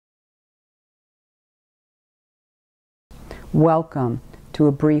Welcome to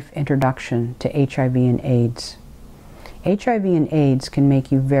a brief introduction to HIV and AIDS. HIV and AIDS can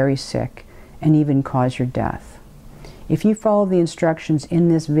make you very sick and even cause your death. If you follow the instructions in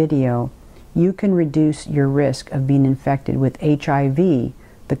this video, you can reduce your risk of being infected with HIV,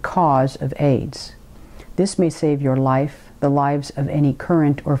 the cause of AIDS. This may save your life, the lives of any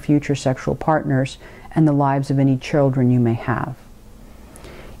current or future sexual partners, and the lives of any children you may have.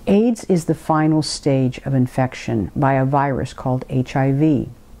 AIDS is the final stage of infection by a virus called HIV.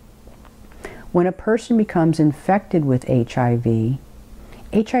 When a person becomes infected with HIV,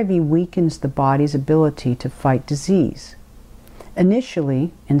 HIV weakens the body's ability to fight disease.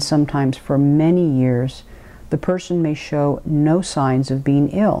 Initially, and sometimes for many years, the person may show no signs of being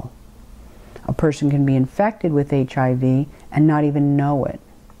ill. A person can be infected with HIV and not even know it.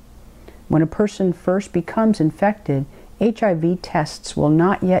 When a person first becomes infected, HIV tests will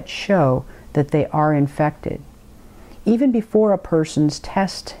not yet show that they are infected. Even before a person's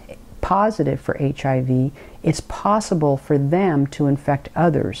test positive for HIV, it's possible for them to infect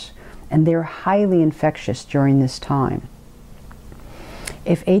others, and they're highly infectious during this time.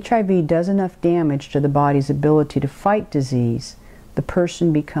 If HIV does enough damage to the body's ability to fight disease, the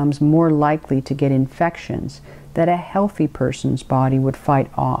person becomes more likely to get infections that a healthy person's body would fight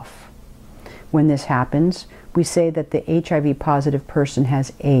off. When this happens, we say that the HIV-positive person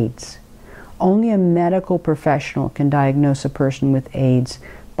has AIDS. Only a medical professional can diagnose a person with AIDS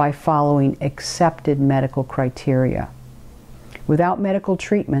by following accepted medical criteria. Without medical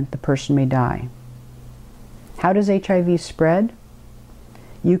treatment, the person may die. How does HIV spread?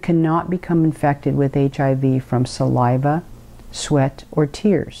 You cannot become infected with HIV from saliva, sweat, or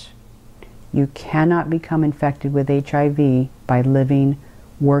tears. You cannot become infected with HIV by living,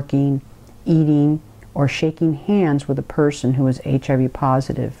 working, eating, or shaking hands with a person who is HIV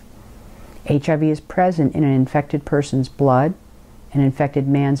positive. HIV is present in an infected person's blood, an infected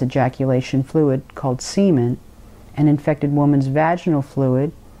man's ejaculation fluid called semen, an infected woman's vaginal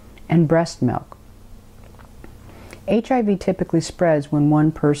fluid, and breast milk. HIV typically spreads when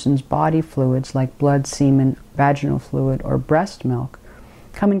one person's body fluids like blood, semen, vaginal fluid, or breast milk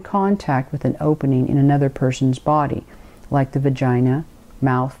come in contact with an opening in another person's body, like the vagina,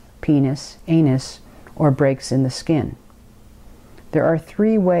 mouth, penis, anus, or breaks in the skin. There are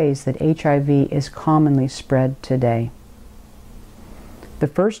 3 ways that HIV is commonly spread today. The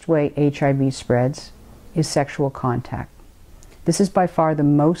first way HIV spreads is sexual contact. This is by far the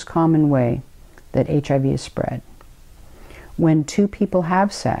most common way that HIV is spread. When 2 people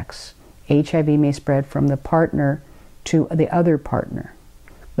have sex, HIV may spread from the partner to the other partner.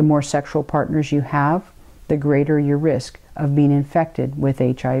 The more sexual partners you have, the greater your risk of being infected with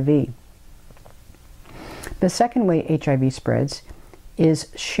HIV. The second way HIV spreads is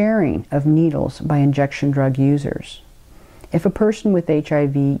sharing of needles by injection drug users. If a person with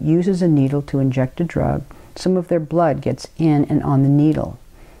HIV uses a needle to inject a drug, some of their blood gets in and on the needle.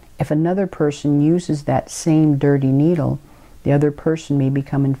 If another person uses that same dirty needle, the other person may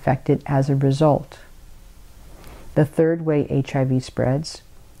become infected as a result. The third way HIV spreads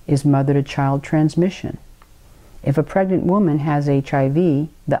is mother-to-child transmission. If a pregnant woman has HIV,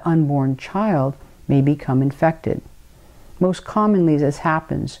 the unborn child may become infected. Most commonly this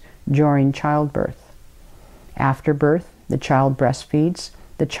happens during childbirth. After birth, the child breastfeeds.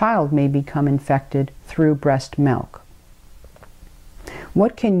 The child may become infected through breast milk.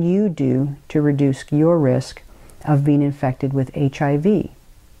 What can you do to reduce your risk of being infected with HIV?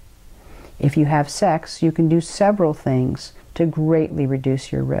 If you have sex, you can do several things to greatly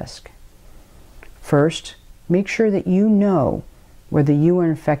reduce your risk. First, make sure that you know whether you are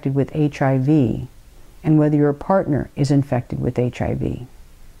infected with HIV and whether your partner is infected with HIV.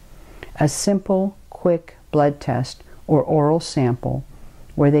 A simple, quick blood test or oral sample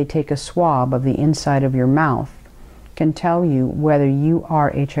where they take a swab of the inside of your mouth can tell you whether you are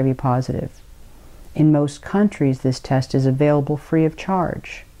HIV positive. In most countries, this test is available free of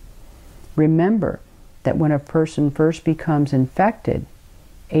charge. Remember that when a person first becomes infected,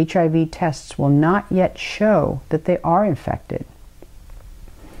 HIV tests will not yet show that they are infected.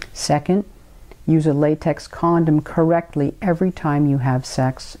 Second, use a latex condom correctly every time you have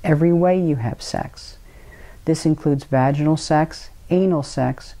sex, every way you have sex. This includes vaginal sex, anal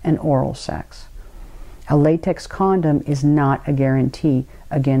sex, and oral sex. A latex condom is not a guarantee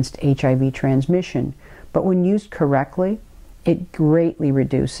against HIV transmission, but when used correctly, it greatly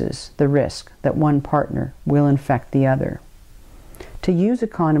reduces the risk that one partner will infect the other. To use a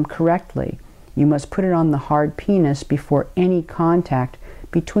condom correctly, you must put it on the hard penis before any contact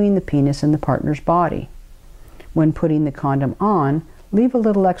between the penis and the partner's body. When putting the condom on, leave a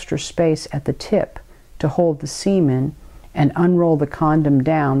little extra space at the tip to hold the semen and unroll the condom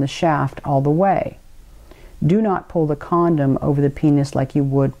down the shaft all the way. Do not pull the condom over the penis like you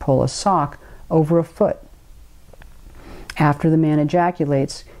would pull a sock over a foot. After the man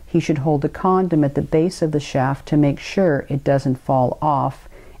ejaculates, he should hold the condom at the base of the shaft to make sure it doesn't fall off,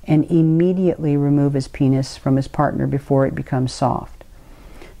 and immediately remove his penis from his partner before it becomes soft.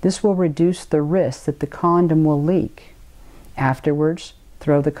 This will reduce the risk that the condom will leak. Afterwards,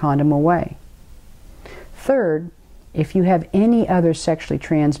 throw the condom away. Third, if you have any other sexually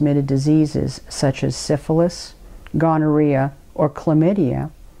transmitted diseases such as syphilis, gonorrhea, or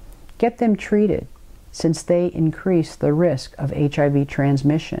chlamydia, get them treated, since they increase the risk of HIV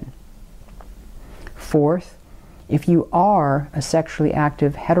transmission. Fourth, if you are a sexually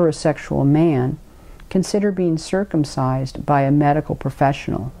active heterosexual man, consider being circumcised by a medical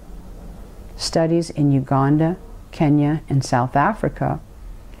professional. Studies in Uganda, Kenya, and South Africa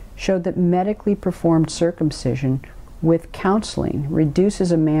showed that medically performed circumcision with counseling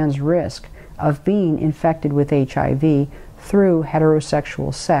reduces a man's risk of being infected with HIV through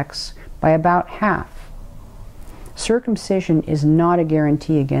heterosexual sex by about half. Circumcision is not a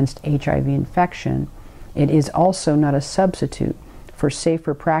guarantee against HIV infection. It is also not a substitute for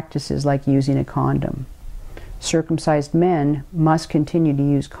safer practices like using a condom. Circumcised men must continue to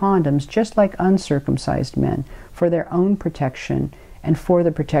use condoms just like uncircumcised men for their own protection and for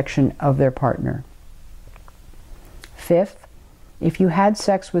the protection of their partner. Fifth, if you had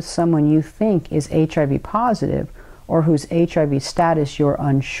sex with someone you think is HIV positive or whose HIV status you're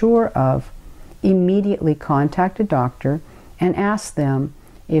unsure of, immediately contact a doctor and ask them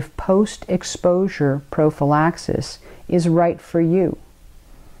if post-exposure prophylaxis is right for you.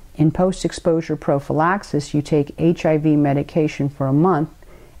 In post-exposure prophylaxis, you take HIV medication for a month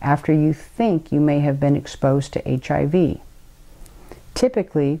after you think you may have been exposed to HIV.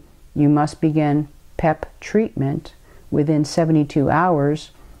 Typically, you must begin PEP treatment within 72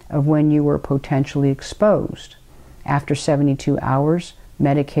 hours of when you were potentially exposed. After 72 hours,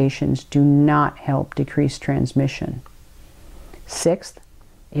 medications do not help decrease transmission. Sixth,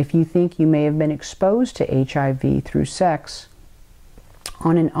 if you think you may have been exposed to HIV through sex,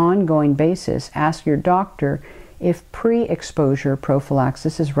 on an ongoing basis, ask your doctor if pre-exposure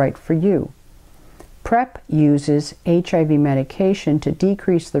prophylaxis is right for you. PrEP uses HIV medication to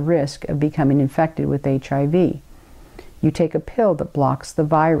decrease the risk of becoming infected with HIV. You take a pill that blocks the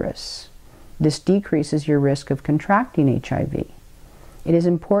virus. This decreases your risk of contracting HIV. It is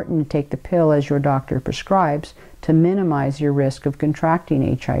important to take the pill as your doctor prescribes to minimize your risk of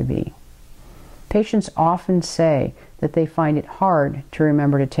contracting HIV. Patients often say that they find it hard to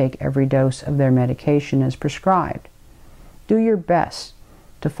remember to take every dose of their medication as prescribed. Do your best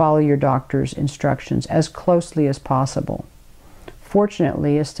to follow your doctor's instructions as closely as possible.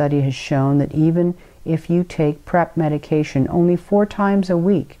 Fortunately, a study has shown that even if you take PrEP medication only 4 times a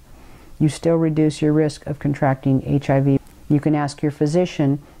week, you still reduce your risk of contracting HIV. You can ask your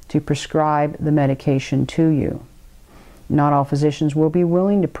physician to prescribe the medication to you. Not all physicians will be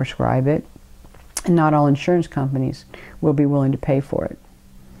willing to prescribe it, and not all insurance companies will be willing to pay for it.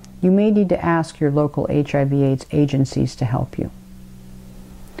 You may need to ask your local HIV/AIDS agencies to help you.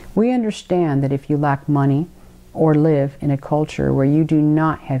 We understand that if you lack money or live in a culture where you do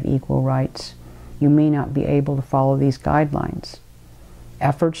not have equal rights, you may not be able to follow these guidelines.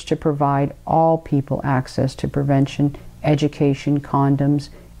 Efforts to provide all people access to prevention, education, condoms,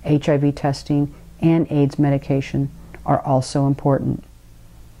 HIV testing, and AIDS medication are also important.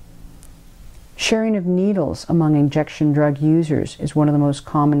 Sharing of needles among injection drug users is one of the most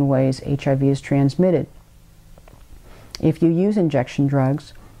common ways HIV is transmitted. If you use injection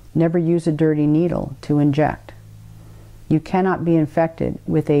drugs, never use a dirty needle to inject. You cannot be infected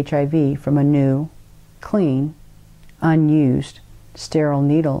with HIV from a new, clean, unused, sterile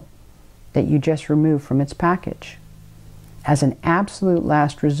needle that you just removed from its package. As an absolute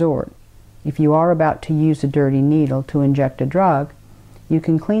last resort, if you are about to use a dirty needle to inject a drug, you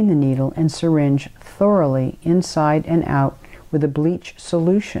can clean the needle and syringe thoroughly inside and out with a bleach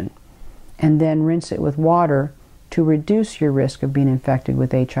solution, and then rinse it with water to reduce your risk of being infected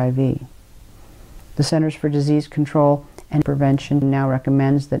with HIV. The Centers for Disease Control and Prevention now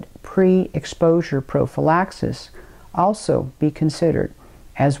recommends that pre-exposure prophylaxis also be considered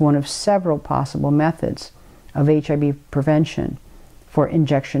as one of several possible methods of HIV prevention for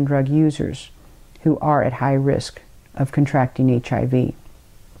injection drug users who are at high risk of contracting HIV.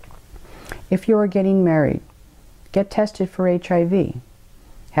 If you are getting married, get tested for HIV.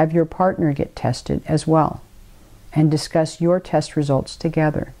 Have your partner get tested as well, and discuss your test results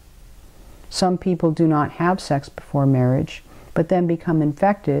together. Some people do not have sex before marriage, but then become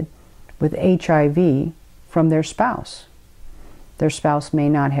infected with HIV from their spouse. Their spouse may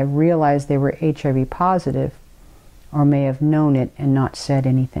not have realized they were HIV positive, or may have known it and not said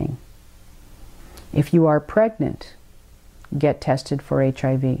anything. If you are pregnant, get tested for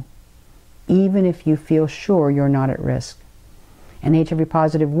HIV, even if you feel sure you're not at risk. An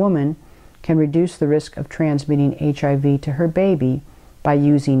HIV-positive woman can reduce the risk of transmitting HIV to her baby by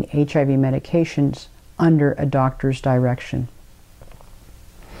using HIV medications under a doctor's direction.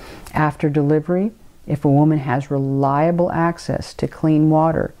 After delivery, if a woman has reliable access to clean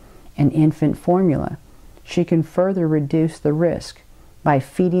water and infant formula, she can further reduce the risk by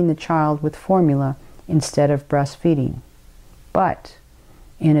feeding the child with formula instead of breastfeeding. But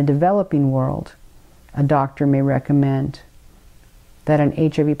in a developing world, a doctor may recommend that an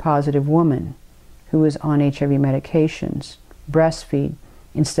HIV-positive woman who is on HIV medications breastfeed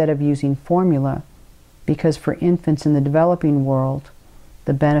instead of using formula, because for infants in the developing world,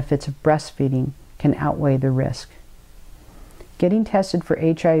 the benefits of breastfeeding can outweigh the risk. Getting tested for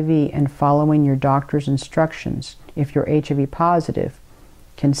HIV and following your doctor's instructions if you're HIV positive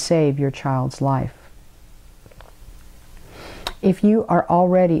can save your child's life. If you are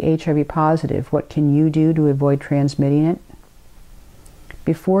already HIV positive, what can you do to avoid transmitting it?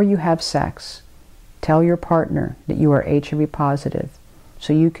 Before you have sex, tell your partner that you are HIV positive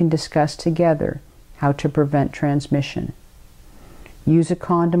so you can discuss together how to prevent transmission. Use a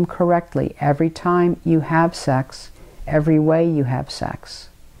condom correctly every time you have sex, every way you have sex.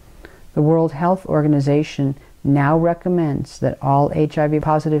 The World Health Organization now recommends that all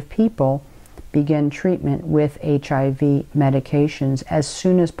HIV-positive people begin treatment with HIV medications as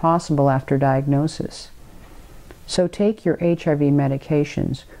soon as possible after diagnosis. So take your HIV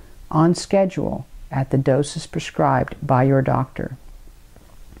medications on schedule at the doses prescribed by your doctor.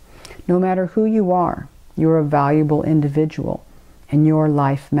 No matter who you are, you're a valuable individual, and your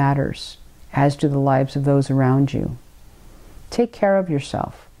life matters, as do the lives of those around you. Take care of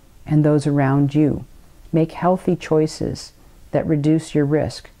yourself and those around you. Make healthy choices that reduce your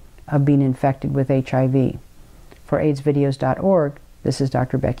risk of being infected with HIV. For AIDSvideos.org, this is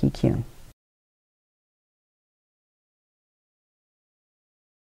Dr. Becky Kuhn.